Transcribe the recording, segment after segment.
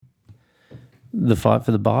the fight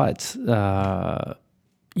for the bites.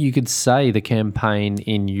 You could say the campaign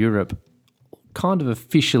in Europe kind of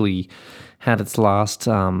officially had its last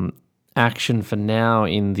action for now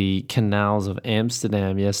in the canals of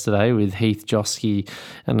Amsterdam yesterday, with Heath Josky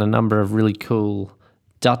and a number of really cool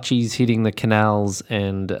Dutchies hitting the canals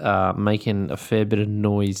and making a fair bit of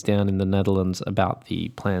noise down in the Netherlands about the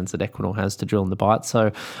plans that Equinor has to drill in the Bight.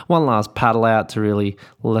 So one last paddle out to really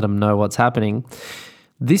let them know what's happening.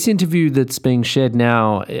 This interview that's being shared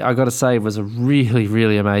now, I got to say, was a really,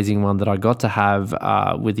 really amazing one that I got to have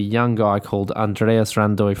with a young guy called Andreas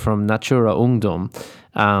Randøy from Natura Ungdom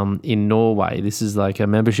in Norway. This is like a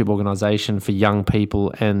membership organization for young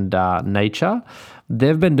people and nature.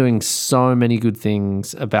 They've been doing so many good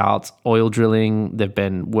things about oil drilling. They've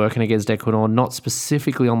been working against Equinor, not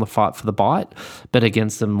specifically on the fight for the Bight, but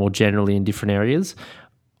against them more generally in different areas.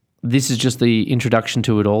 This is just the introduction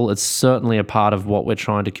to it all. It's certainly a part of what we're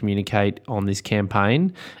trying to communicate on this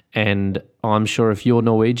campaign. And I'm sure if you're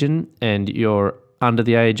Norwegian and you're under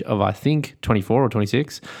the age of, I think, 24 or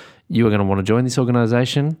 26, you are going to want to join this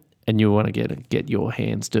organisation and you want to get your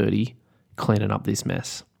hands dirty cleaning up this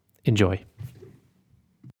mess. Enjoy.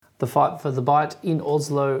 The fight for the Bight in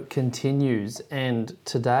Oslo continues, and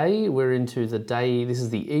today we're into the day, this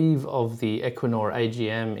is the eve of the Equinor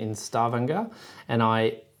AGM in Stavanger, and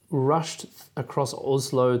I rushed across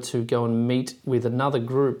Oslo to go and meet with another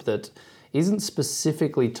group that isn't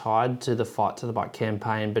specifically tied to the Fight to the Bight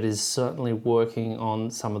campaign, but is certainly working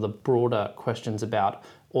on some of the broader questions about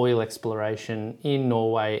oil exploration in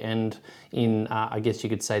Norway and in, I guess you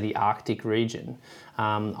could say, the Arctic region.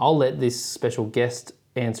 I'll let this special guest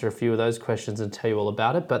answer a few of those questions and tell you all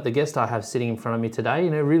about it. But the guest I have sitting in front of me today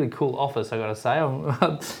in a really cool office, I got to say.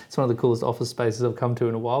 It's one of the coolest office spaces I've come to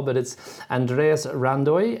in a while, but it's Andreas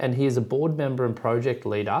Randøy, and he is a board member and project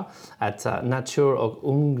leader at Natur og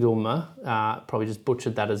Ungdom. Probably just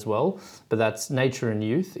butchered that as well, but that's Nature and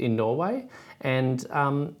Youth in Norway. And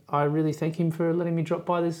I really thank him for letting me drop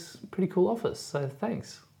by this pretty cool office. So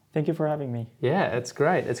thanks. Thank you for having me. Yeah, it's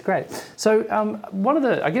great. It's great. So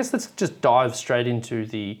I guess let's just dive straight into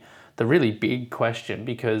the really big question,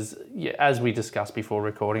 because as we discussed before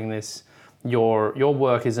recording this, your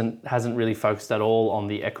work hasn't really focused at all on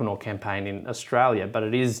the Equinor campaign in Australia, but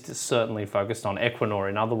it is certainly focused on Equinor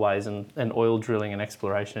in other ways and oil drilling and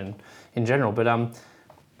exploration in general. But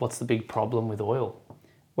what's the big problem with oil?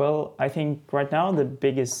 Well, I think right now the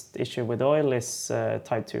biggest issue with oil is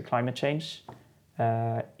tied to climate change.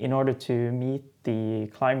 In order to meet the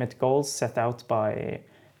climate goals set out by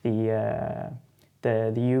the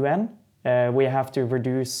UN, we have to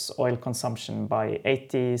reduce oil consumption by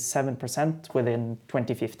 87% within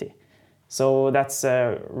 2050. So that's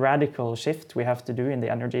a radical shift we have to do in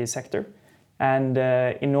the energy sector. And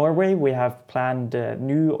in Norway, we have planned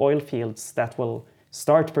new oil fields that will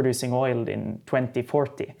start producing oil in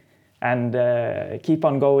 2040 and keep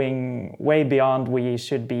on going way beyond we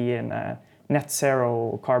should be in net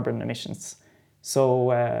zero carbon emissions.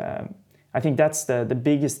 So I think that's the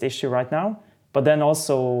biggest issue right now. But then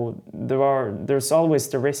also there's always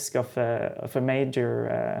the risk of a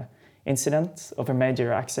major incident, of a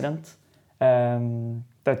major accident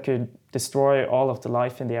that could destroy all of the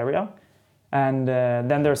life in the area. And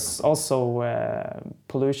then there's also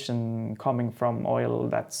pollution coming from oil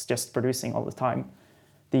that's just producing all the time.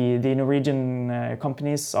 The Norwegian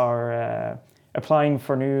companies are applying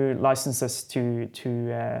for new licenses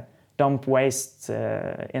to dump waste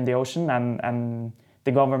in the ocean, and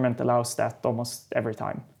the government allows that almost every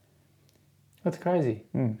time. That's crazy.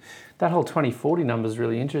 That whole 2040 number is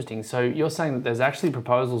really interesting. So you're saying that there's actually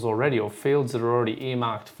proposals already, or fields that are already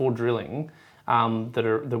earmarked for drilling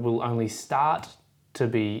that will only start to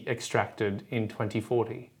be extracted in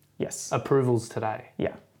 2040? Yes. Approvals today?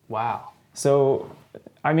 Yeah. Wow. So,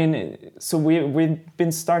 I mean, we've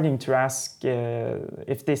been starting to ask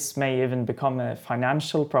if this may even become a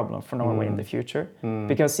financial problem for Norway in the future.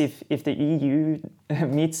 Because if the EU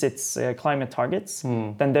meets its climate targets,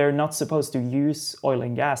 then they're not supposed to use oil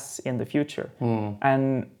and gas in the future.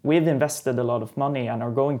 And we've invested a lot of money and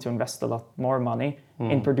are going to invest a lot more money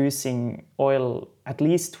in producing oil at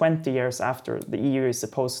least 20 years after the EU is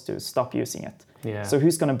supposed to stop using it. Yeah. So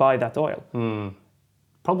who's going to buy that oil?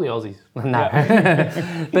 Probably Aussies. No.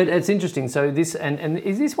 But it's interesting. So this, and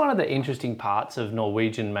is this one of the interesting parts of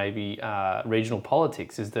Norwegian maybe regional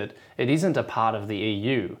politics, is that it isn't a part of the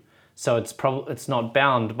EU. So it's not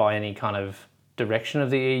bound by any kind of direction of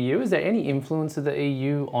the EU. Is there any influence of the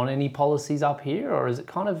EU on any policies up here, or is it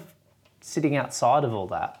kind of sitting outside of all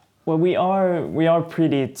that? Well, we are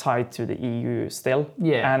pretty tied to the EU still.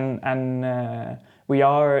 Yeah. And we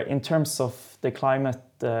are, in terms of the climate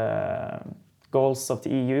goals of the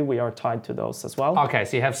EU, we are tied to those as well. Okay,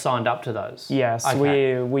 so you have signed up to those. Yes,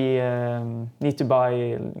 Okay. we need to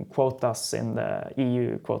buy quotas in the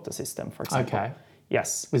EU quota system, for example. Okay.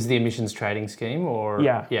 Yes. Was the emissions trading scheme or?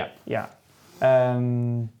 Yeah. Yeah. Yeah.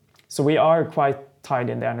 So we are quite tied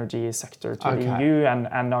in the energy sector to the Okay. EU,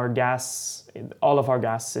 and our gas, all of our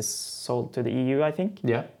gas is sold to the EU, I think,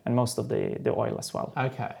 Yeah. and most of the oil as well.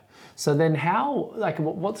 Okay. So then how, like,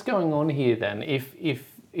 what's going on here then?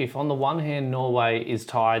 If on the one hand, Norway is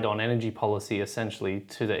tied on energy policy essentially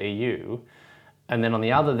to the EU, and then on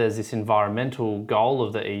the other, there's this environmental goal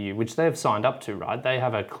of the EU, which they've signed up to, right? They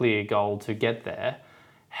have a clear goal to get there.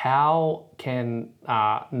 How can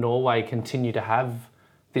Norway continue to have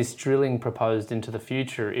this drilling proposed into the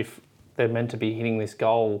future if they're meant to be hitting this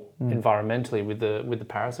goal environmentally with the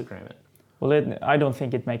Paris Agreement? Well, I don't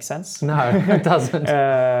think it makes sense. No, it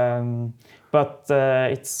doesn't. But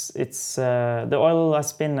the oil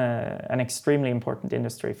has been an extremely important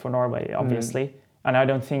industry for Norway, obviously, and I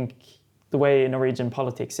don't think the way Norwegian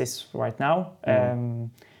politics is right now,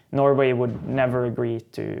 Norway would never agree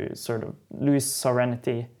to sort of lose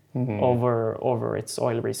sovereignty over its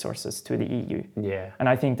oil resources to the EU. Yeah. And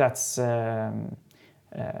I think that's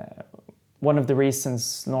one of the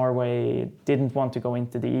reasons Norway didn't want to go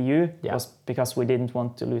into the EU was because we didn't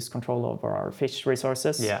want to lose control over our fish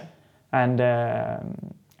resources. Yeah. And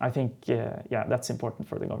I think, that's important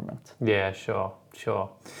for the government. Yeah, sure.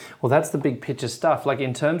 Well, that's the big picture stuff. Like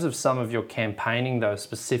in terms of some of your campaigning though,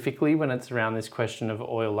 specifically when it's around this question of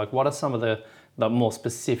oil, like what are some of the more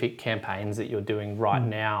specific campaigns that you're doing right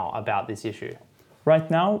now about this issue? Right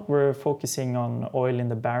now, we're focusing on oil in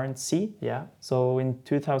the Barents Sea. Yeah. So in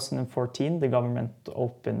 2014, the government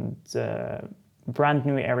opened brand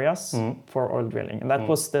new areas for oil drilling. And that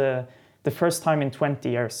was the first time in 20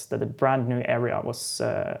 years that a brand new area was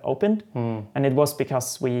opened. And it was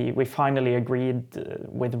because we finally agreed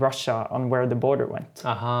with Russia on where the border went.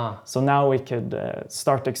 So now we could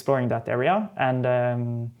start exploring that area.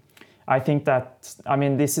 And I think that,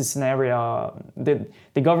 this is an area,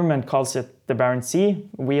 the government calls it the Barents Sea.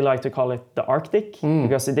 We like to call it the Arctic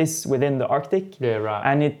because it is within the Arctic. Yeah, right.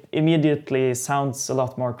 And it immediately sounds a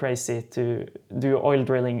lot more crazy to do oil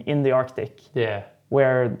drilling in the Arctic. Yeah.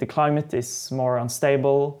 Where the climate is more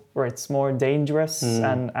unstable, where it's more dangerous,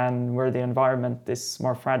 and where the environment is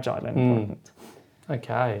more fragile and important.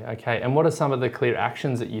 Okay. And what are some of the clear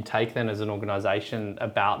actions that you take then as an organisation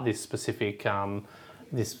about this specific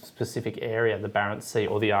area, the Barents Sea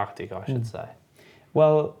or the Arctic, I should say?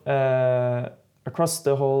 Well, across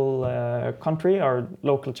the whole country, our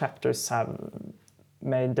local chapters have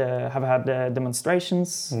had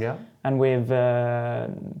demonstrations, and we've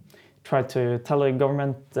tried to tell the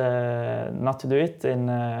government not to do it in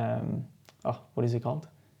what is it called?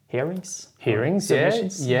 Hearings,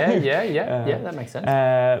 submissions? Yeah, that makes sense.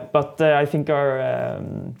 But I think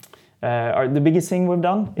the biggest thing we've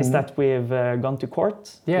done is that we've gone to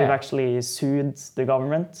court. Yeah. We've actually sued the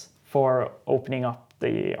government for opening up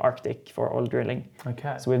the Arctic for oil drilling.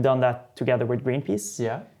 Okay. So we've done that together with Greenpeace.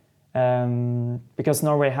 Yeah. Because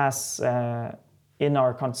Norway has, in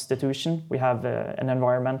our constitution, we have an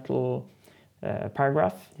environmental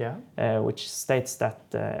paragraph which states that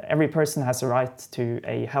every person has a right to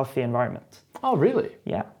a healthy environment. Oh, really?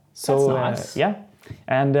 Yeah. So, that's nice. Yeah.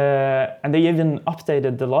 And they even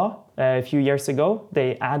updated the law a few years ago.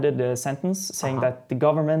 They added a sentence saying that the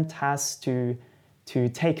government has to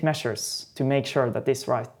take measures to make sure that this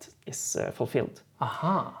right is fulfilled.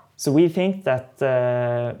 So we think that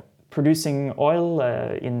producing oil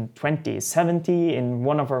in 2070 in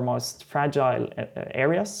one of our most fragile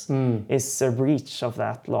areas is a breach of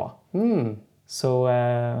that law. So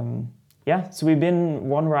so we've been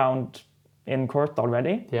one round in court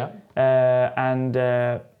already. And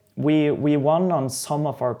we won on some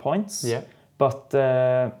of our points, but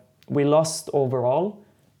we lost overall,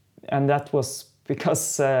 and that was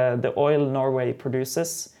because the oil Norway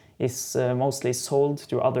produces is mostly sold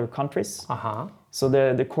to other countries. So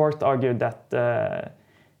the court argued that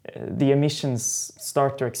the emissions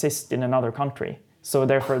start to exist in another country. So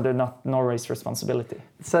therefore, they're not Norway's responsibility.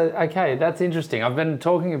 So, okay, that's interesting. I've been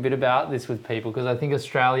talking a bit about this with people because I think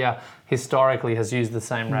Australia historically has used the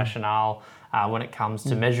same rationale when it comes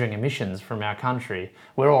to measuring emissions from our country.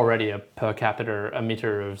 We're already a per capita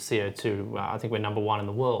emitter of CO2. I think we're number one in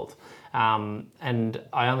the world. And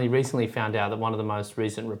I only recently found out that one of the most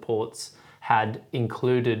recent reports had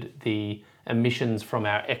included the emissions from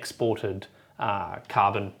our exported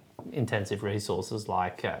carbon intensive resources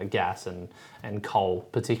like gas and coal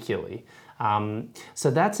particularly.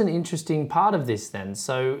 So that's an interesting part of this then.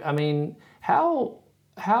 So, I mean, how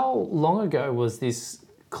long ago was this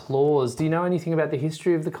clause. Do you know anything about the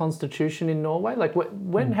history of the constitution in Norway? Like,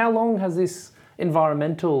 how long has this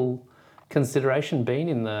environmental consideration been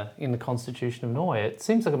in the constitution of Norway? It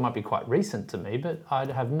seems like it might be quite recent to me, but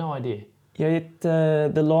I have no idea. Yeah,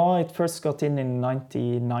 the law, it first got in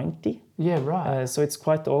 1990. Yeah, right. So it's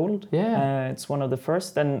quite old. Yeah. It's one of the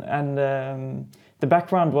first. And the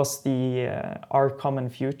background was the Our Common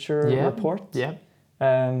Future report. Yeah.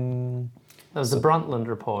 That was the Brundtland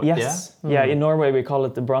report. Yes. Yeah. In Norway we call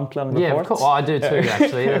it the Brundtland report. Yeah, of course. Oh, I do too,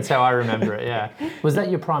 actually. That's how I remember it, yeah. Was that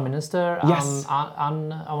your Prime Minister? Yes.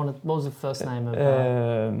 What was the first name of...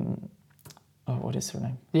 what is her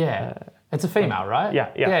name? Yeah. It's a female, right? Yeah.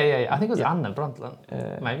 I think it was Anne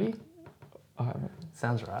Brundtland, maybe?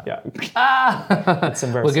 Sounds right. Yeah. That's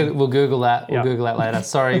embarrassing. We'll Google that. We'll Google that later.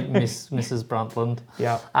 Sorry, Mrs. Brundtland.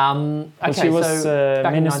 Yeah. Okay, she was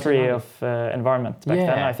Ministry of Environment back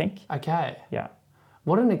then, I think. Okay. Yeah.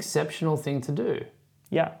 What an exceptional thing to do.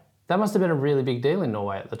 Yeah. That must have been a really big deal in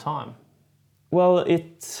Norway at the time. Well,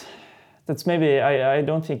 that's maybe, I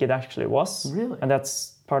don't think it actually was. Really? And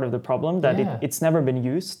that's part of the problem, that it's never been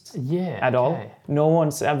used at all. No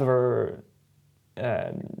one's ever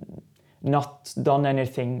not done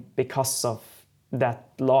anything because of that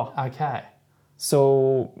law. Okay.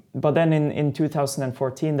 So, but then in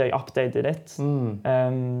 2014 they updated it.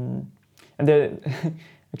 And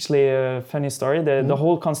actually a funny story, the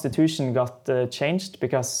whole constitution got changed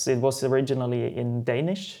because it was originally in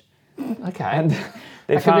Danish. Okay. And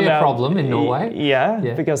they that could be a problem in Norway.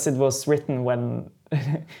 Yeah, because it was written when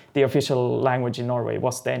the official language in Norway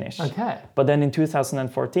was Danish. Okay. But then in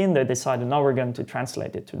 2014 they decided, now we're going to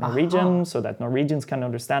translate it to Norwegian so that Norwegians can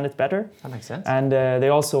understand it better. That makes sense. And they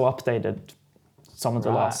also updated some of the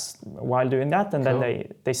laws while doing that, and then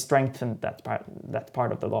they strengthened that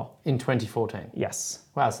part of the law. In 2014? Yes.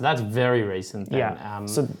 Wow, so that's very recent then.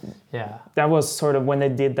 Yeah. That was sort of when they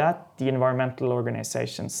did that, the environmental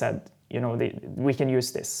organization said, we can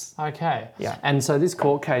use this. Okay. Yeah. And so this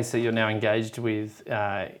court case that you're now engaged with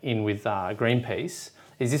Greenpeace,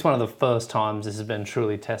 is this one of the first times this has been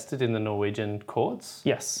truly tested in the Norwegian courts?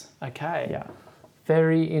 Yes. Okay. Yeah.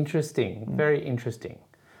 Very interesting. Very interesting.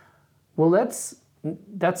 Well, that's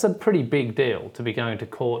a pretty big deal to be going to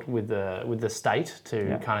court with the state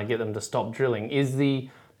to kind of get them to stop drilling. Is the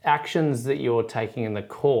actions that you're taking in the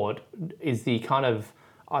court, is the kind of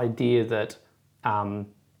idea that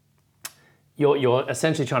you're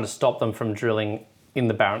essentially trying to stop them from drilling in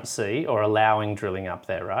the Barents Sea or allowing drilling up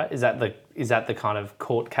there, right? Is that the kind of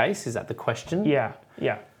court case? Is that the question? Yeah.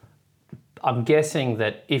 I'm guessing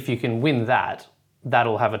that if you can win that,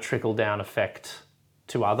 that'll have a trickle-down effect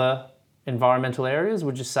to other environmental areas,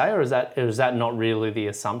 would you say, or is that not really the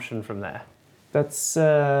assumption from there? That's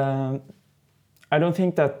I don't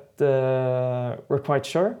think that we're quite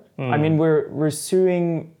sure. I mean, we're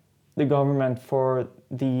suing the government for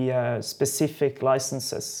the specific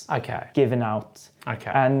licenses given out.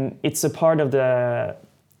 Okay. And it's a part of the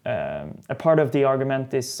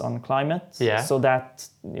argument is on climate. Yeah. So that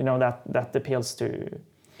that appeals to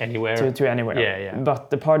anywhere. To anywhere. Yeah. But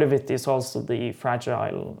the part of it is also the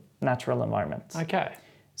fragile natural environment. Okay.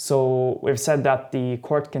 So we've said that the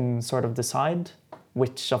court can sort of decide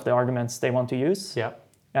which of the arguments they want to use. Yeah.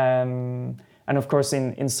 And of course,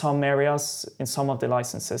 in some areas, in some of the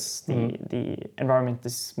licenses, the environment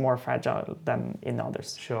is more fragile than in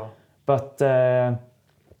others. Sure. But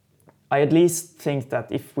I at least think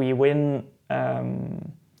that if we win,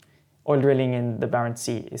 oil drilling in the Barents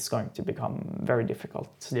Sea is going to become very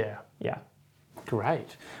difficult. Yeah.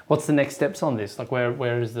 Great. What's the next steps on this? Like,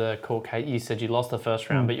 where is the court case? You said you lost the first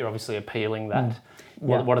round, but you're obviously appealing that.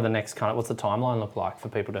 What are the next what's the timeline look like for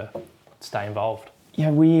people to stay involved? Yeah,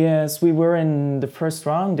 we were in the first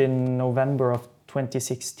round in November of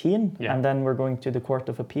 2016, and then we're going to the Court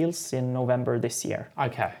of Appeals in November this year.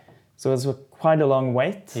 Okay. So it's quite a long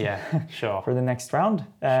wait. Yeah, sure. For the next round.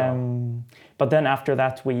 But then after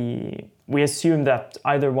that, we assume that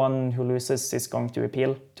either one who loses is going to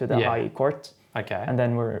appeal to the High Court. Okay. And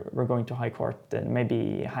then we're going to High Court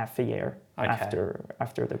maybe half a year after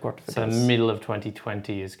the Court of Appeals. So the middle of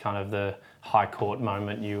 2020 is kind of the High Court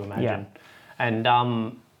moment, you imagine. Yeah. And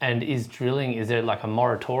is there like a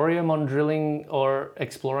moratorium on drilling or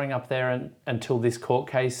exploring up there until this court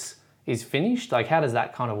case is finished? Like, how does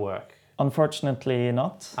that kind of work? Unfortunately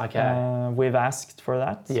not. Okay. We've asked for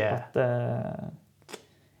that. Yeah. But,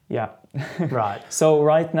 Right. So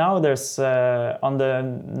right now there's on the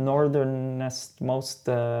northernest most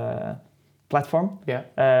platform. Yeah.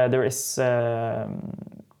 There is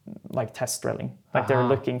like test drilling. Like they're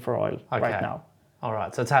looking for oil right now. All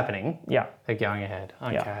right. So it's happening. Yeah. They're going ahead.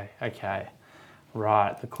 Okay. Yeah. Okay.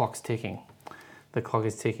 Right. The clock's ticking. The clock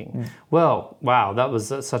is ticking. Well, wow, that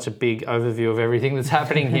was such a big overview of everything that's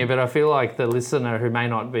happening here. But I feel like the listener who may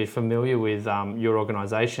not be familiar with your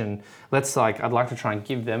organisation, I'd like to try and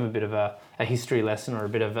give them a bit of a history lesson or a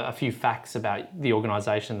bit of a few facts about the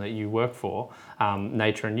organisation that you work for,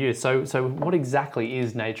 Nature and Youth. So what exactly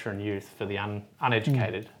is Nature and Youth for the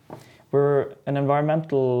uneducated? We're an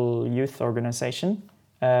environmental youth organisation,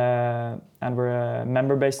 and we're a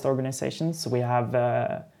member-based organisation. So we have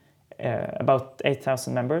about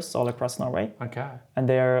 8,000 members all across Norway. Okay. And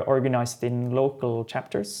they are organized in local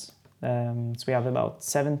chapters. So we have about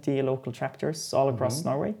 70 local chapters all across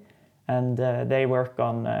Norway. And they work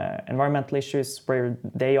on environmental issues where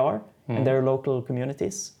they are in their local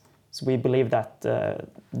communities. So we believe that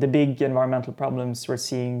the big environmental problems we're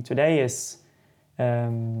seeing today is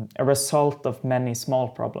a result of many small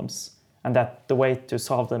problems. And that the way to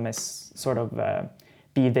solve them is sort of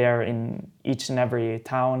be there in each and every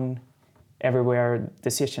town, everywhere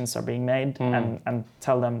decisions are being made, and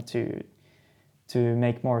tell them to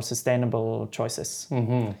make more sustainable choices.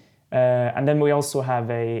 And then we also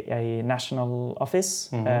have a national office,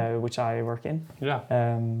 which I work in. Yeah.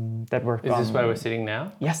 That work Is on... this where we're sitting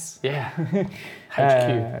now? Yes. Yeah.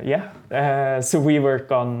 HQ. So we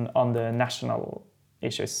work on the national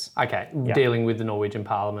issues. Okay. Yeah. Dealing with the Norwegian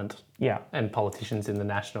Parliament. Yeah. And politicians in the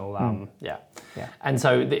national, Yeah. And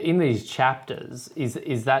so in these chapters,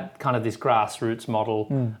 is that kind of this grassroots model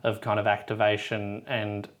of kind of activation,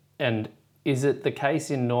 and is it the case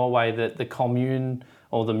in Norway that the commune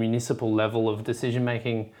or the municipal level of decision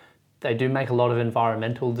making, they do make a lot of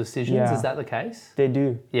environmental decisions? Yeah. Is that the case? They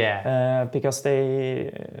do. Yeah. Because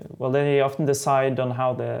they often decide on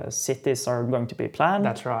how the cities are going to be planned.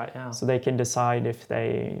 That's right, yeah. So they can decide if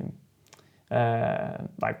they,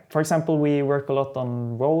 for example, we work a lot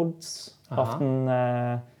on roads. Often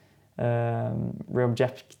we're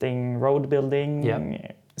objecting road building,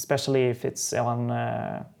 especially if it's on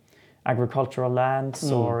agricultural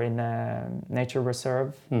lands or in a nature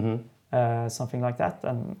reserve. Something like that,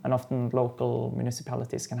 and often local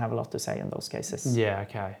municipalities can have a lot to say in those cases. Yeah,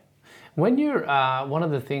 okay. When you're, one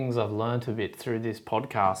of the things I've learned a bit through this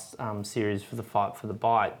podcast series for the Fight for the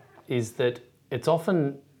Bite is that it's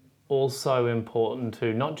often also important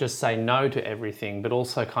to not just say no to everything, but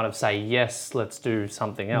also kind of say, yes, let's do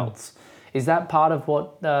something else. Is that part of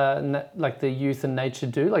what like the youth and nature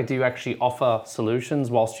do? Like, do you actually offer solutions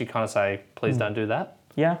whilst you kind of say, please don't do that?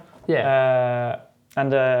 Yeah. Yeah.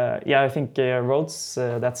 I think roads,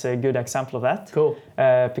 that's a good example of that. Cool.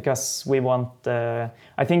 Because we want,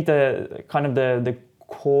 I think the kind of the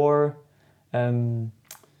core, the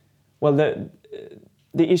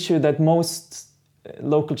issue that most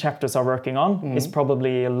local chapters are working on is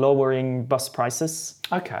probably lowering bus prices.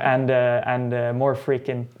 Okay. And more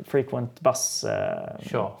frequent bus.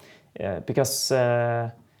 Sure. Because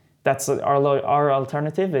that's our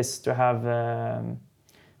alternative is to have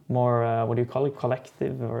more what do you call it,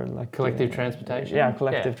 collective or like collective transportation. Yeah,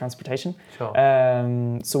 collective transportation. Sure.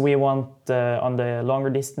 So we want on the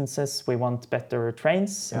longer distances we want better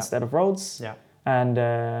trains instead of roads. Yeah.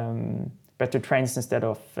 And better trains instead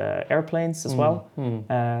of airplanes as well.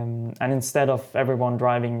 And instead of everyone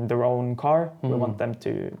driving their own car, we want them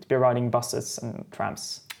to be riding buses and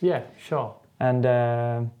trams. Yeah, sure. And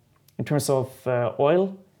in terms of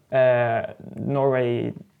oil,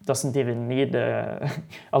 Norway doesn't even need an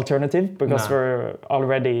alternative because we're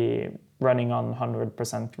already running on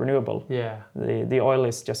 100% renewable. Yeah. The oil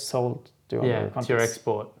is just sold to other countries. To your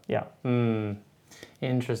export. Yeah.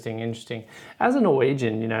 Interesting. As a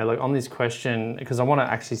Norwegian, like on this question, because I want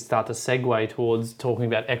to actually start to segue towards talking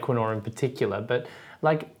about Equinor in particular, but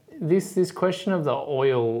like this question of the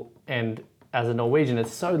oil, and as a Norwegian,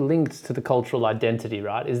 it's so linked to the cultural identity,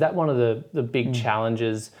 right? Is that one of the big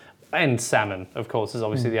challenges? And salmon, of course, is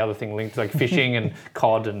obviously the other thing linked, like fishing and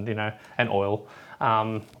cod and, and oil,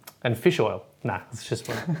 and fish oil. Nah, it's just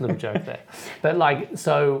one little joke there. But like,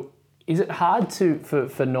 so is it hard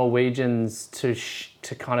for Norwegians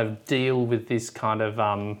to kind of deal with this kind of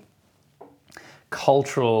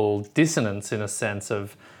cultural dissonance in a sense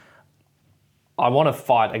of, I want to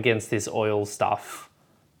fight against this oil stuff,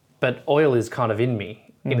 but oil is kind of in me.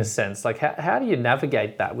 In a sense, like how do you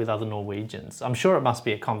navigate that with other Norwegians? I'm sure it must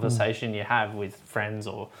be a conversation you have with friends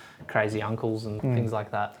or crazy uncles and things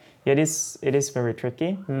like that. It is very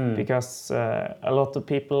tricky because a lot of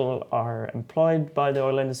people are employed by the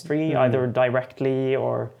oil industry, either directly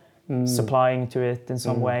or supplying to it in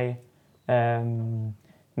some way.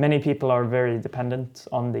 Many people are very dependent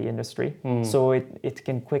on the industry, so it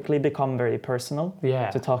can quickly become very personal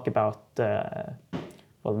to talk about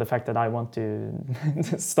the fact that I want to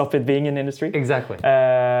stop it being an industry. Exactly.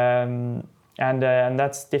 and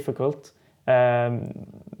that's difficult.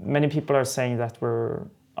 Many people are saying that we're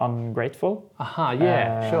ungrateful.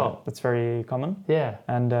 Yeah, sure. That's very common. Yeah.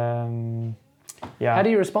 And yeah. How do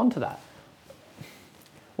you respond to that?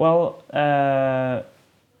 Well,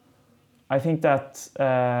 I think that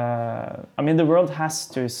I mean the world has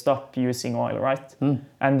to stop using oil, right?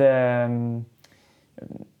 And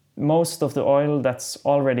most of the oil that's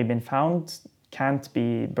already been found can't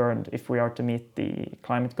be burned if we are to meet the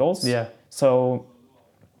climate goals. Yeah. So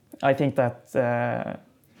I think that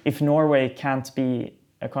if Norway can't be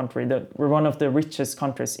a country, that we're one of the richest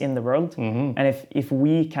countries in the world, and if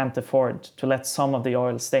we can't afford to let some of the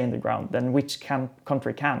oil stay in the ground, then which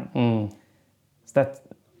country can? So that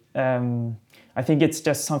I think it's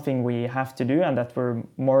just something we have to do, and that we're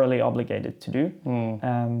morally obligated to do,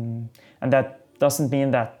 and that doesn't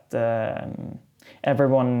mean that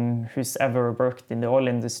everyone who's ever worked in the oil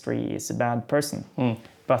industry is a bad person,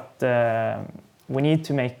 but we need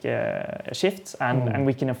to make a shift, and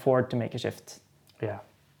we can afford to make a shift. Yeah.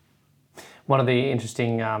 One of the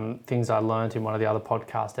interesting things I learned in one of the other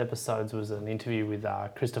podcast episodes was an interview with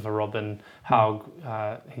Christopher Robin Haug.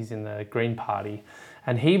 He's in the Green Party.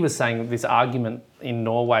 And he was saying this argument in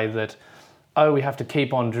Norway that, we have to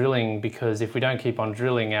keep on drilling because if we don't keep on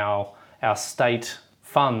drilling, our state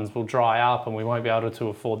funds will dry up and we won't be able to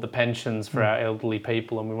afford the pensions for our elderly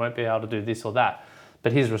people and we won't be able to do this or that.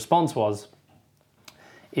 But his response was,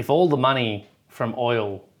 if all the money from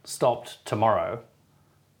oil stopped tomorrow,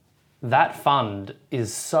 that fund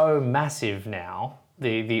is so massive now,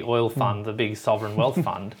 the oil fund, the big sovereign wealth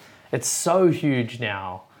fund, it's so huge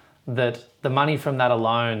now that the money from that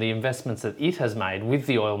alone, the investments that it has made with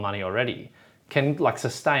the oil money already, can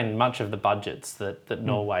sustain much of the budgets that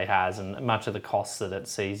Norway has and much of the costs that it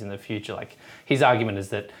sees in the future. Like his argument is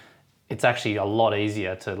that it's actually a lot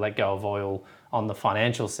easier to let go of oil on the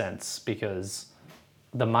financial sense because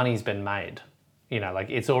the money's been made.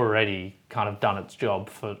 It's already kind of done its job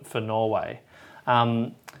for Norway.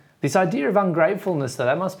 This idea of ungratefulness, though,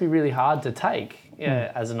 that must be really hard to take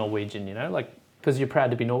as a Norwegian, because you're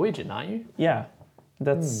proud to be Norwegian, aren't you? Yeah,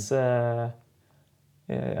 that's... I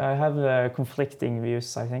have conflicting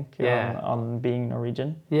views, I think, on being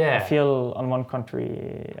Norwegian. Yeah. I feel on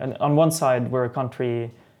one side, we're a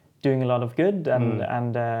country doing a lot of good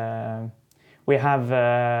and we have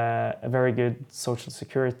a very good social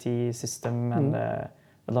security system and a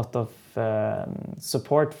lot of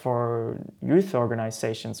support for youth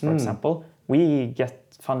organizations, for example. We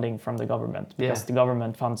get funding from the government because the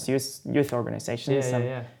government funds youth organizations.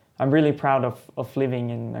 I'm really proud of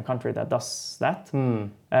living in a country that does that.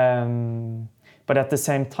 But at the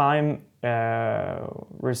same time,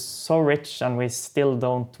 we're so rich and we still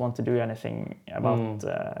don't want to do anything about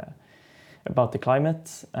the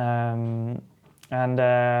climate. And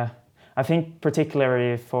I think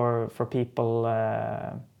particularly for people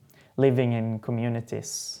living in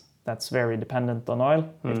communities that's very dependent on oil,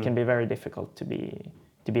 it can be very difficult to be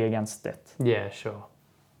against it. Yeah, sure.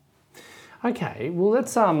 Okay, well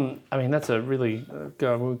that's that's a really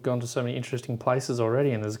we've gone to so many interesting places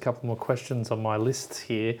already, and there's a couple more questions on my list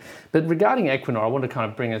here. But regarding Equinor, I want to kind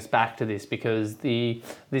of bring us back to this because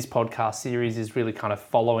this podcast series is really kind of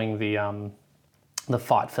following the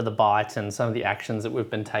fight for the bite and some of the actions that we've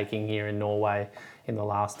been taking here in Norway in the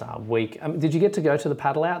last week. Did you get to go to the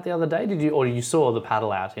paddle out the other day? You saw the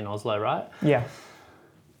paddle out in Oslo, right? Yeah.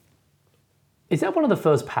 Is that one of the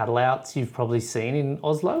first paddle outs you've probably seen in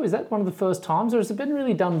Oslo? Is that one of the first times, or has it been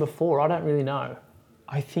really done before? I don't really know.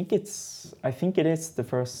 I think it is the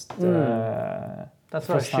first. That's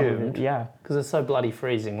what I assumed. Yeah, because it's so bloody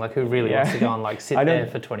freezing. Like, who really wants to go and sit there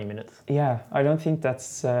for 20 minutes? Yeah, I don't think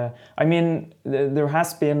that's. I mean, there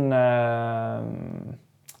has been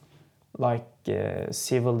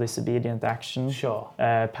civil disobedient action. Sure.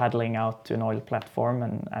 Paddling out to an oil platform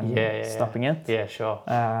and stopping it. Yeah, sure.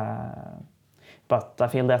 But I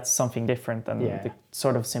feel that's something different than the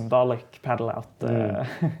sort of symbolic paddle out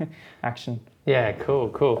action. Yeah,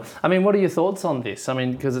 cool. I mean, what are your thoughts on this? I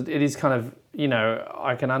mean, because it is kind of,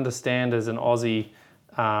 I can understand as an Aussie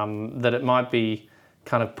that it might be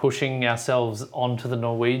kind of pushing ourselves onto the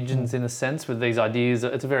Norwegians in a sense with these ideas.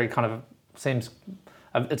 It's a very kind of,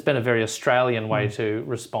 it's been a very Australian way to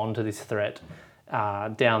respond to this threat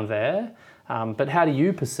down there. But how do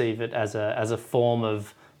you perceive it as a form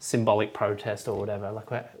of symbolic protest or whatever? Like,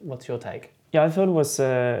 what's your take? Yeah, I thought it was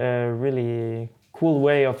a really cool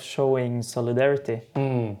way of showing solidarity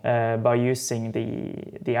by using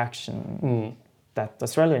the action that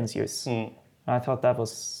Australians use. I thought that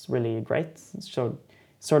was really great. It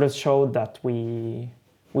sort of showed that we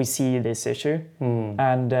see this issue,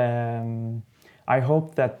 and I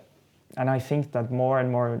hope that and I think that more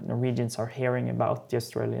and more Norwegians are hearing about the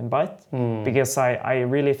Australian bite, because I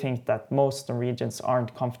really think that most Norwegians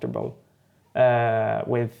aren't comfortable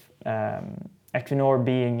with Equinor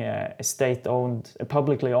being a state-owned, a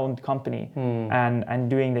publicly owned company, and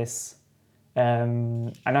doing this.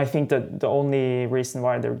 And I think that the only reason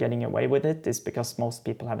why they're getting away with it is because most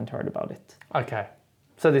people haven't heard about it. Okay,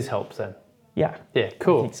 so this helps then. Yeah. Yeah,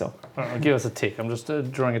 cool. I think so. All right, give us a tick. I'm just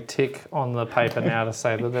drawing a tick on the paper now to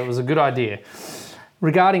say that was a good idea.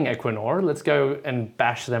 Regarding Equinor, let's go and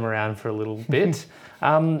bash them around for a little bit.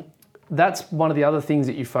 That's one of the other things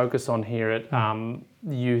that you focus on here at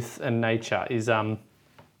Youth and Nature is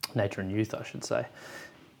Nature and Youth, I should say.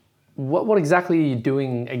 What exactly are you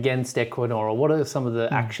doing against Equinor, or what are some of the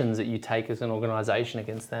actions that you take as an organisation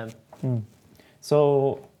against them?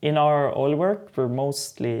 So in our oil work, we're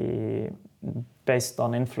mostly based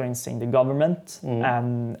on influencing the government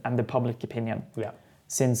and the public opinion. Yeah.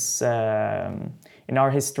 Since in our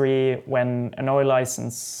history, when an oil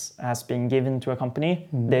license has been given to a company,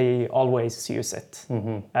 they always use it.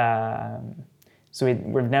 So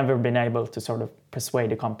we've never been able to sort of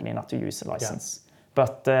persuade a company not to use a license. Yeah.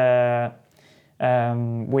 But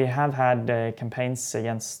we have had campaigns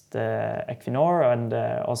against Equinor, and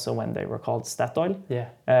also when they were called Statoil.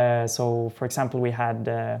 Yeah. So, for example, we had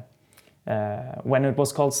when it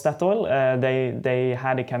was called Statoil, they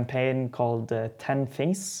had a campaign called 10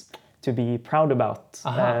 Things to be Proud About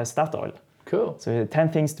Statoil. Cool. So 10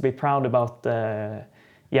 things to be proud about.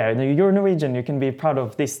 You're Norwegian, you can be proud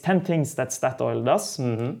of these 10 things that Statoil does.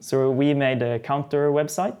 So we made a counter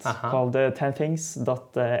website called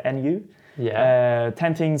 10things.nu. Yeah.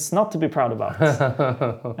 10 things not to be proud about.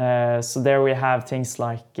 So there we have things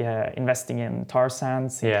like investing in tar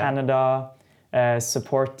sands in Canada,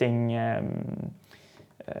 supporting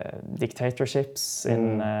dictatorships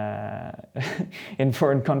in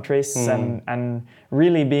foreign countries, and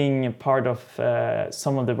really being a part of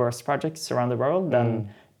some of the worst projects around the world, and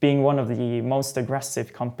being one of the most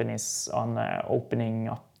aggressive companies on opening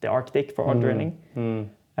up the Arctic for oil drilling.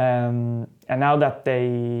 And now that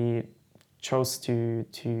they chose to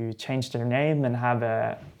change their name and have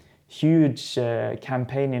a huge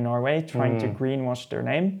campaign in Norway trying to greenwash their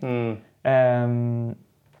name,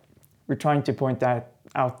 we're trying to point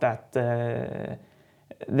out that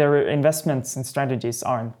their investments and strategies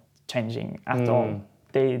aren't changing at all.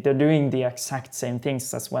 They're doing the exact same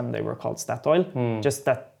things as when they were called Statoil, just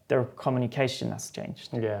that their communication has changed.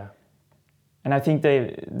 Yeah. And I think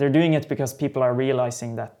they're doing it because people are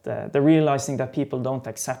realizing that people don't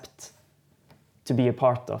accept to be a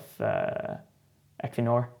part of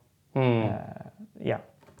Equinor.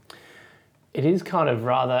 It is kind of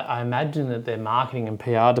rather, I imagine that their marketing and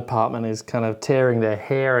PR department is kind of tearing their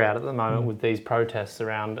hair out at the moment with these protests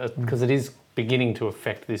around, because it is beginning to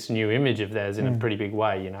affect this new image of theirs in a pretty big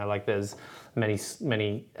way. You know, like there's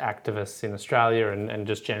many activists in Australia and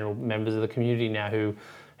just general members of the community now who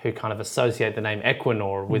kind of associate the name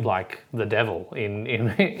Equinor with like the devil in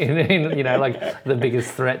you know, like the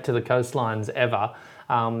biggest threat to the coastlines ever.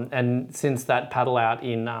 And since that paddle out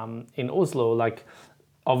in Oslo, like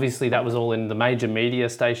obviously that was all in the major media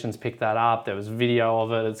stations picked that up. There was video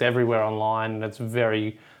of it. It's everywhere online, and it's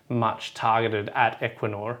very much targeted at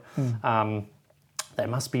Equinor. They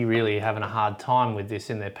must be really having a hard time with this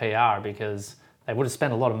in their PR, because they would have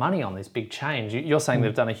spent a lot of money on this big change. You're saying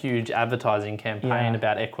they've done a huge advertising campaign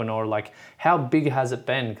about Equinor. Like, how big has it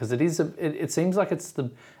been? Because it seems like is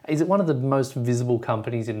it one of the most visible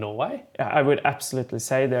companies in Norway? I would absolutely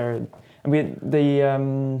say the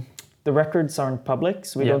records aren't public,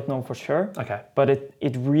 so we don't know for sure. Okay. But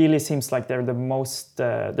it really seems like they're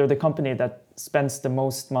the company that spends the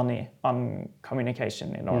most money on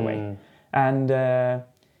communication in Norway. And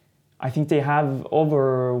I think they have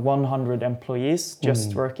over 100 employees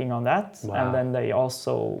just working on that. Wow. And then they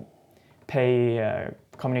also pay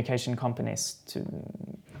communication companies to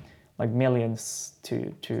like millions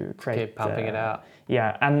to create. Keep pumping it out.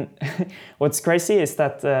 Yeah, and what's crazy is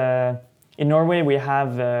that in Norway we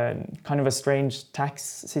have kind of a strange tax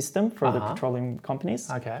system for the petroleum companies.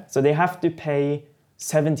 Okay. So they have to pay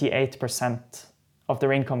 78% of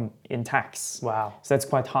their income in tax. Wow. So that's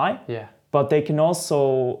quite high. Yeah. But they can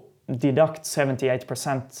also deduct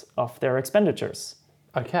 78% of their expenditures.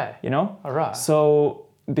 Okay. You know? All right. So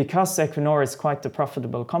because Equinor is quite a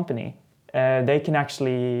profitable company, they can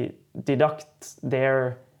actually deduct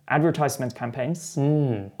their advertisement campaigns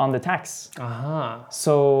on the tax.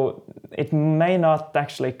 So it may not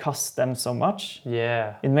actually cost them so much.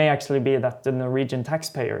 Yeah. It may actually be that the Norwegian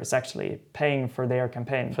taxpayer is actually paying for their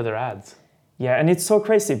campaign. For their ads. Yeah, and it's so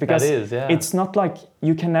crazy because is, yeah. it's not like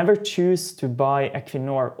you can never choose to buy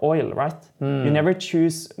Equinor oil, right? You never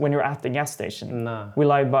choose when you're at the gas station. No.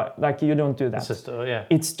 Will I buy? Like you don't do that. It's just, yeah.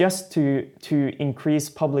 It's just to increase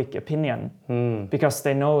public opinion because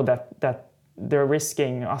they know that they're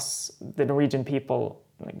risking us, the Norwegian people,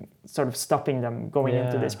 like, sort of stopping them going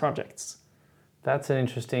into these projects. That's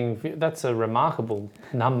a remarkable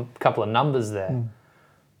couple of numbers there,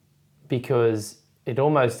 because it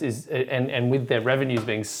almost is, and with their revenues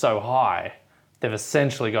being so high, they've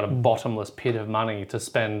essentially got a bottomless pit of money to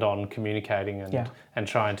spend on communicating and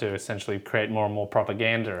trying to essentially create more and more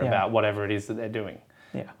propaganda about whatever it is that they're doing.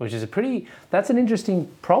 Yeah. Which is that's an interesting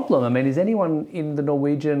problem. I mean, is anyone in the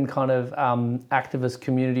Norwegian kind of activist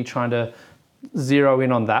community trying to zero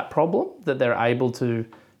in on that problem, that they're able to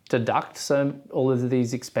deduct all of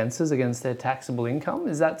these expenses against their taxable income?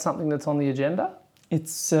 Is that something that's on the agenda?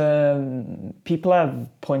 It's people have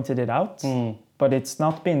pointed it out, but it's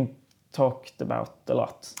not been talked about a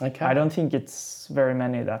lot. Okay. I don't think it's very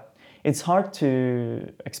many that. It's hard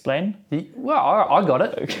to explain. Well, I got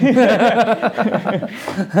it. It's,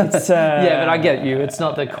 yeah, but I get you. It's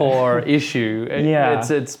not the core issue. Yeah.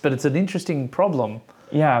 But it's an interesting problem.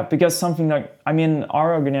 Yeah, because something like, I mean,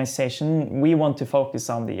 our organization, we want to focus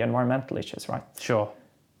on the environmental issues, right? Sure.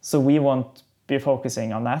 So we won't be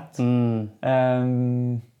focusing on that.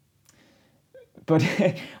 But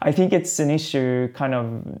I think it's an issue kind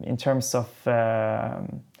of in terms of,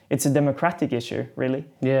 it's a democratic issue, really.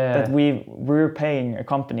 Yeah. That we're paying a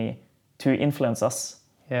company to influence us.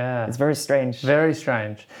 Yeah. It's very strange. Very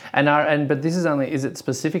strange. But this is it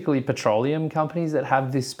specifically petroleum companies that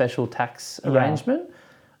have this special tax arrangement?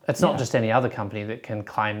 It's not just any other company that can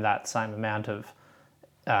claim that same amount of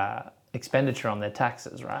expenditure on their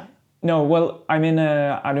taxes, right? No, well, I mean,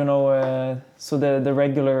 I don't know. So the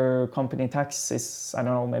regular company tax is, I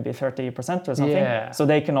don't know, maybe 30% or something. Yeah. So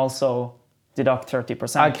they can also deduct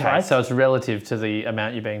 30%. Okay, right? so it's relative to the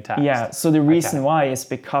amount you're being taxed. Yeah, so the reason why is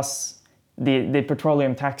because the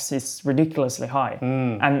petroleum tax is ridiculously high.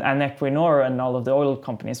 And Equinor and all of the oil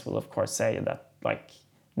companies will, of course, say that, like,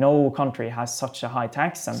 no country has such a high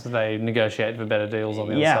tax. And so they negotiate for better deals on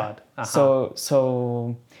the other side.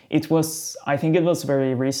 So it was, I think it was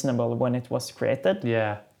very reasonable when it was created.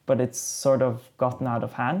 Yeah. But it's sort of gotten out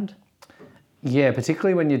of hand. Yeah,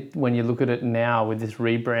 particularly when you look at it now with this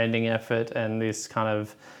rebranding effort and this kind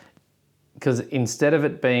of, because instead of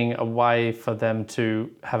it being a way for them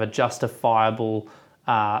to have a justifiable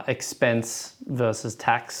expense versus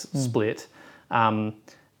tax split,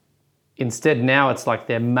 instead now it's like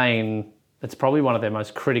it's probably one of their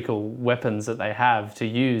most critical weapons that they have to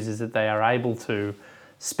use, is that they are able to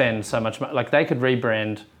spend so much money. Like they could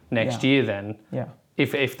rebrand next year then. Yeah.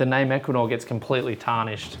 If the name Equinor gets completely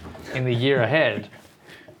tarnished in the year ahead,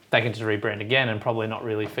 they can just rebrand again and probably not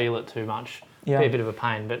really feel it too much. Yeah. Be a bit of a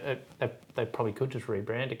pain, but they probably could just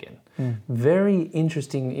rebrand again. Very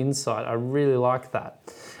interesting insight. I really like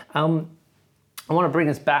that. I want to bring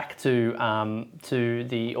us back to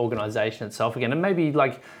the organisation itself again, and maybe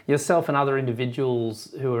like yourself and other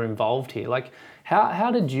individuals who are involved here. Like, how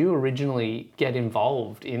did you originally get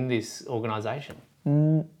involved in this organisation?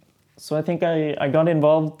 So I think I got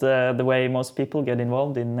involved the way most people get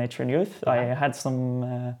involved in Nature and Youth. I had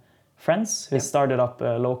some friends who started up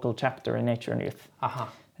a local chapter in Nature and Youth.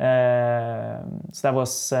 So that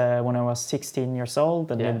was when I was 16 years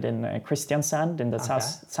old and lived in Kristiansand in the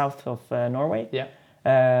south of Norway. Yeah.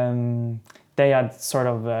 They had sort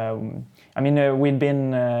of, we'd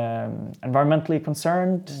been environmentally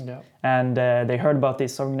concerned, and they heard about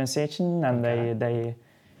this organization, and they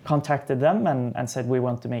contacted them and said, we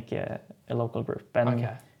want to make a local group. And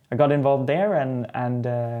I got involved there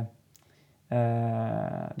and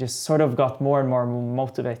just sort of got more and more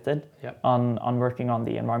motivated on working on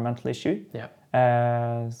the environmental issue.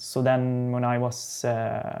 So then when I was,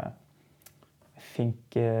 I think,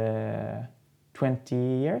 20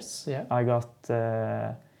 years, I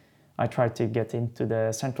tried to get into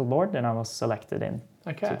the central board, and I was selected in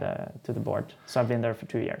to the board. So I've been there for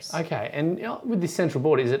 2 years. Okay, and with this central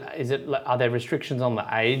board, are there restrictions on the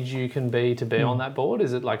age you can be to be on that board?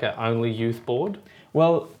 Is it like an only youth board?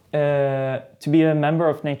 Well, to be a member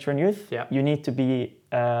of Nature and Youth, you need to be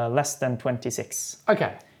less than 26.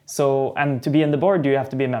 Okay. So, and to be in the board, you have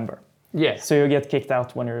to be a member. Yeah. So you get kicked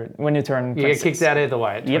out when you turn 26. You get kicked out either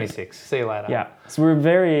way at 26. See you later. Yeah. So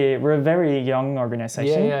we're a very young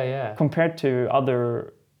organization. Yeah. Compared to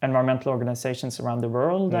other environmental organizations around the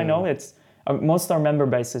world. I know it's most of our member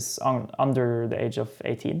base is under the age of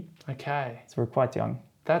 18. Okay. So we're quite young.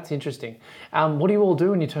 That's interesting. What do you all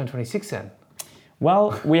do when you turn 26 then?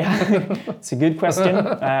 Well, it's a good question.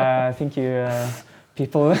 I think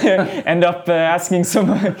people end up asking some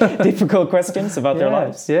difficult questions about their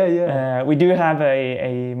lives. Yeah. We do have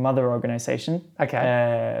a mother organization.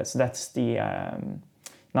 Okay. So that's the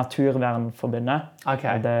Naturvernforbundet,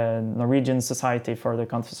 Okay. the Norwegian Society for the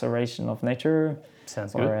Conservation of Nature.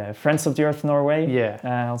 Sounds Or good. Friends of the Earth Norway,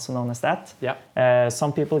 Yeah. also known as that. Yeah.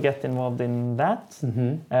 Some people get involved in that.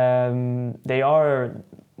 Mm-hmm. They are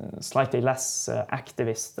slightly less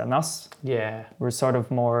activist than us. Yeah. We're sort of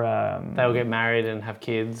more... They'll get married and have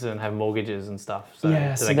kids and have mortgages and stuff. So,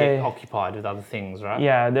 Yeah, so so they they- get occupied with other things, right?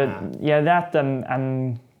 Yeah, that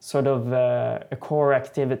and sort of a core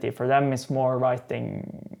activity for them is more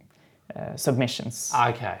writing submissions.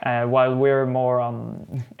 Okay. While we're more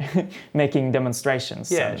on making demonstrations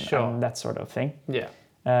Sure. and that sort of thing. Yeah.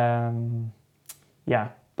 Yeah,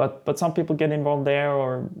 but some people get involved there,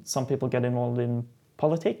 or some people get involved in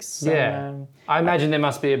politics. Yeah. And, I imagine there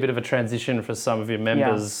must be a bit of a transition for some of your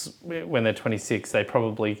members when they're 26. They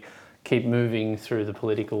probably keep moving through the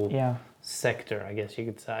political sector, I guess you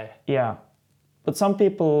could say. Yeah. But some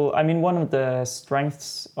people, I mean, one of the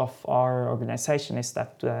strengths of our organization is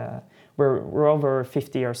that we're over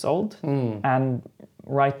 50 years old. And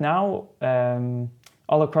right now,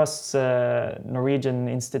 all across Norwegian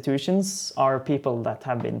institutions are people that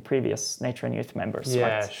have been previous Nature and Youth members. Yeah,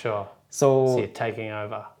 right? sure. So So you're taking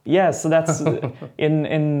over. yeah, so that's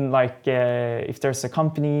in like if there's a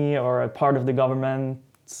company or a part of the government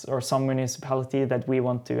or some municipality that we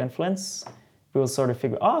want to influence, we will sort of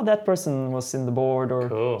figure, that person was in the board, or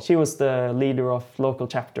Cool. she was the leader of local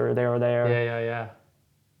chapter there or there. Yeah.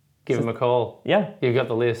 Give them a call. Yeah, You've got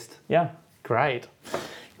the list. yeah. Great.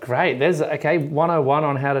 There's 101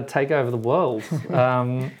 on how to take over the world.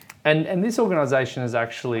 And this organization is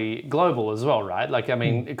actually global as well, right? Like, I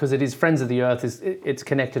mean, because it is Friends of the Earth, it's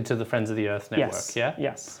connected to the Friends of the Earth network, Yes. yeah?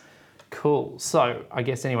 Yes. Cool. So I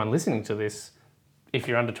guess anyone listening to this, if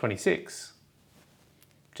you're under 26,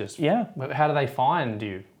 just how do they find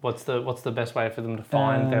you? What's the best way for them to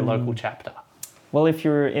find their local chapter? Well, if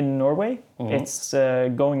you're in Norway, it's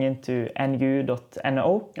going into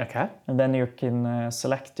nu.no, Okay. and then you can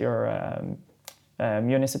select your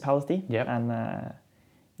municipality, and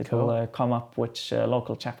it Cool. will come up which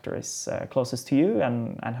local chapter is closest to you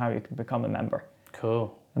and how you can become a member.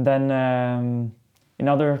 Cool. And then in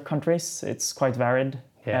other countries, it's quite varied.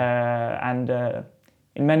 And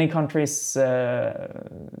in many countries,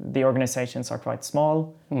 the organizations are quite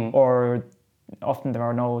small, or often there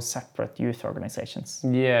are no separate youth organizations.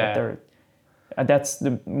 Yeah. But that's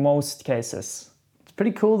the most cases. It's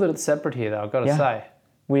pretty cool that it's separate here, though, I've got to say.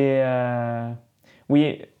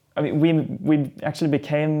 We actually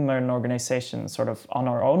became an organization sort of on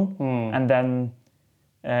our own, and then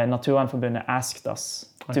Naturvernforbundet asked us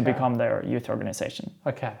to become their youth organization.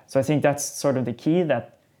 Okay. So I think that's sort of the key,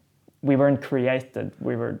 that we weren't created.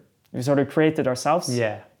 We sort of created ourselves.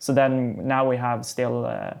 Yeah. So then now we have still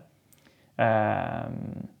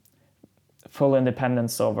full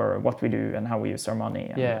independence over what we do and how we use our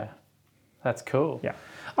money. And, That's cool. Yeah.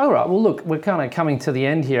 All right. Well, look, we're kind of coming to the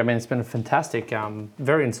end here. I mean, it's been a fantastic,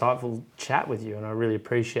 very insightful chat with you, and I really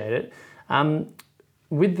appreciate it.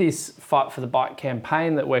 With this Fight for the Bike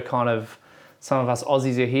campaign that we're kind of, some of us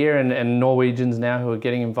Aussies are here and Norwegians now who are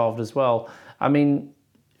getting involved as well. I mean,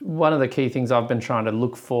 one of the key things I've been trying to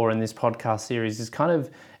look for in this podcast series is kind of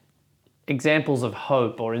examples of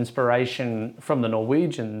hope or inspiration from the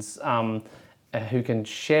Norwegians who can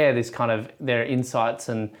share this kind of their insights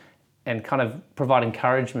and kind of provide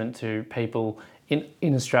encouragement to people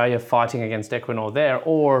in Australia fighting against Equinor there,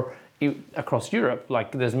 or across Europe.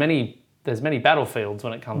 Like there's many battlefields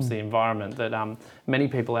when it comes to the environment that many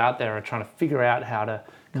people out there are trying to figure out how to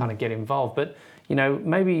kind of get involved. But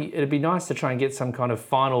maybe it'd be nice to try and get some kind of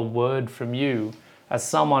final word from you as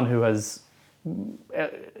someone who has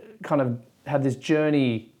kind of had this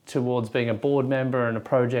journey towards being a board member and a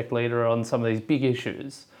project leader on some of these big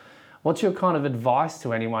issues. What's your kind of advice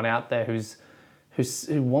to anyone out there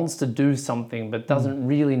who wants to do something but doesn't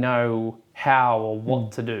really know how or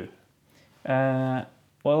what to do?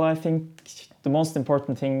 Well, I think the most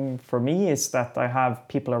important thing for me is that I have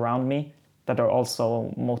people around me that are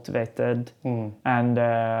also motivated and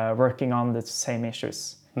working on the same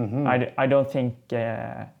issues. I don't think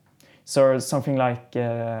so. Something like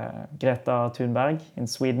Greta Thunberg in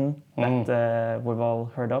Sweden that we've all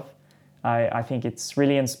heard of. I think it's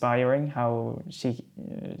really inspiring how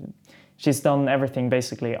she's done everything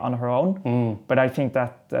basically on her own. But I think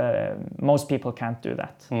that most people can't do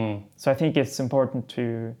that. So I think it's important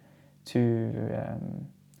to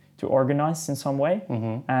organize in some way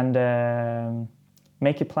and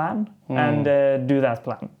make a plan and do that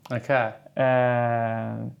plan. Okay.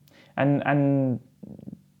 And I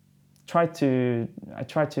try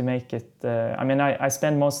to make it. I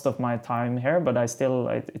spend most of my time here, but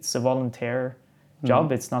it's a volunteer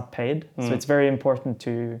job. It's not paid, so it's very important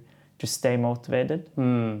to stay motivated.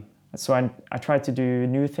 So I try to do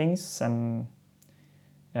new things and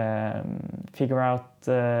figure out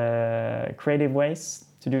creative ways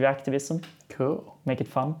to do activism. Cool. Make it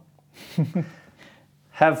fun.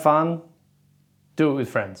 Have fun. Do it with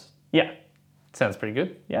friends. Yeah. Sounds pretty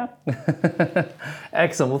good. Yeah.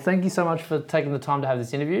 Excellent. Well, thank you so much for taking the time to have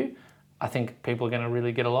this interview. I think people are going to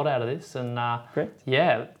really get a lot out of this. And Great.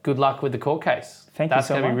 Yeah, good luck with the court case. Thank you so much. That's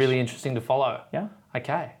going to be really interesting to follow. Yeah.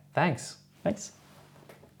 Okay. Thanks. Thanks.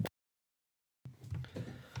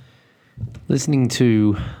 Listening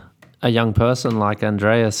to a young person like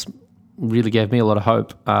Andreas really gave me a lot of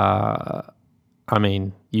hope.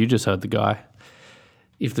 You just heard the guy.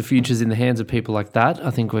 If the future's in the hands of people like that,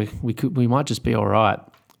 I think we might just be all right.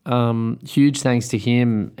 Huge thanks to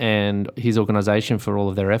him and his organisation for all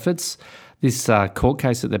of their efforts. This court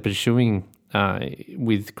case that they're pursuing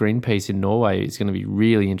with Greenpeace in Norway is going to be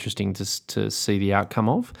really interesting to see the outcome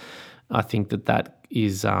of. I think that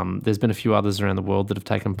is there's been a few others around the world that have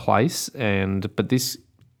taken place, but this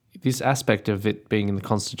aspect of it being in the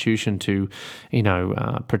constitution to,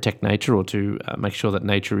 protect nature or to make sure that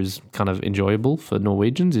nature is kind of enjoyable for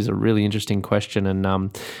Norwegians is a really interesting question, and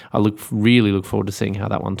I really look forward to seeing how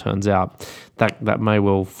that one turns out. That may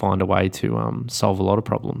well find a way to solve a lot of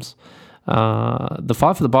problems. The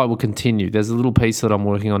fight for the bite will continue. There's a little piece that I'm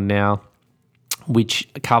working on now, which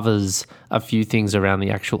covers a few things around the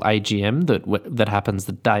actual AGM that happens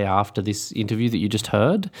the day after this interview that you just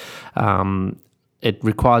heard. It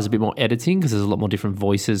requires a bit more editing because there's a lot more different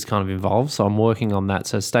voices kind of involved. So I'm working on that.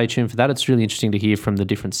 So stay tuned for that. It's really interesting to hear from the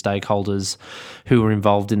different stakeholders who were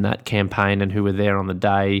involved in that campaign and who were there on the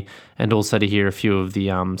day, and also to hear a few of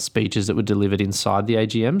the speeches that were delivered inside the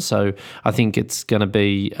AGM. So I think it's going to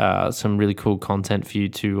be some really cool content for you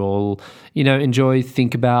to all, enjoy,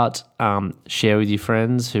 think about, share with your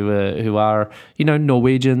friends who are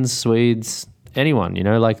Norwegians, Swedes, anyone,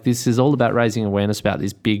 this is all about raising awareness about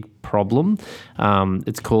this big problem.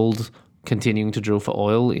 It's called continuing to drill for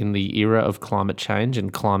oil in the era of climate change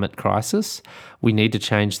and climate crisis. We need to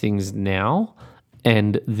change things now,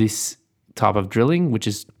 and this type of drilling, which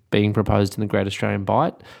is being proposed in the Great Australian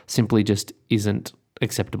Bight, simply just isn't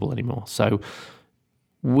acceptable anymore. So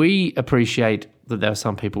we appreciate that there are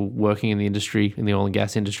some people working in the industry, in the oil and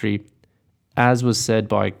gas industry. As was said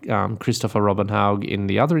by Christopher Robbenhaug in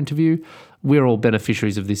the other interview, we're all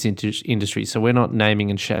beneficiaries of this industry. So we're not naming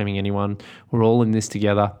and shaming anyone. We're all in this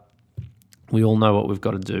together. We all know what we've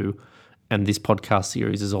got to do. And this podcast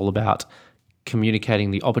series is all about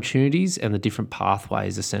communicating the opportunities and the different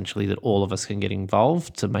pathways, essentially, that all of us can get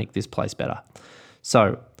involved to make this place better.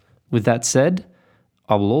 So with that said,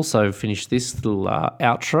 I will also finish this little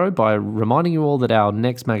outro by reminding you all that our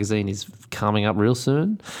next magazine is coming up real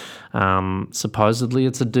soon. Supposedly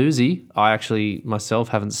it's a doozy. I actually myself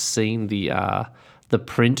haven't seen the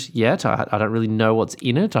print yet. I don't really know what's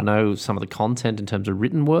in it. I know some of the content in terms of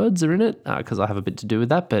written words are in it because I have a bit to do with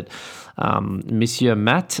that. But Monsieur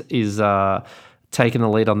Matt is taking the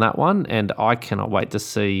lead on that one, and I cannot wait to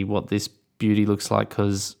see what this beauty looks like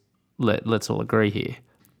because let's all agree here.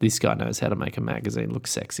 This guy knows how to make a magazine look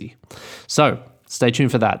sexy. So stay tuned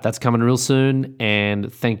for that. That's coming real soon.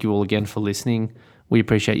 And thank you all again for listening. We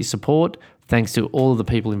appreciate your support. Thanks to all of the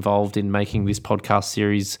people involved in making this podcast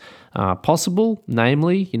series possible,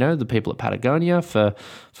 namely, the people at Patagonia for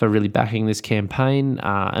really backing this campaign,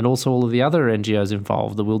 and also all of the other NGOs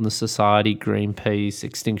involved, the Wilderness Society, Greenpeace,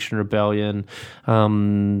 Extinction Rebellion,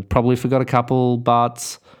 probably forgot a couple,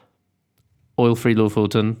 but Oil-Free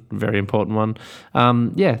Lofoten, very important one.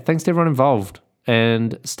 Thanks to everyone involved,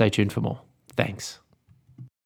 and stay tuned for more. Thanks.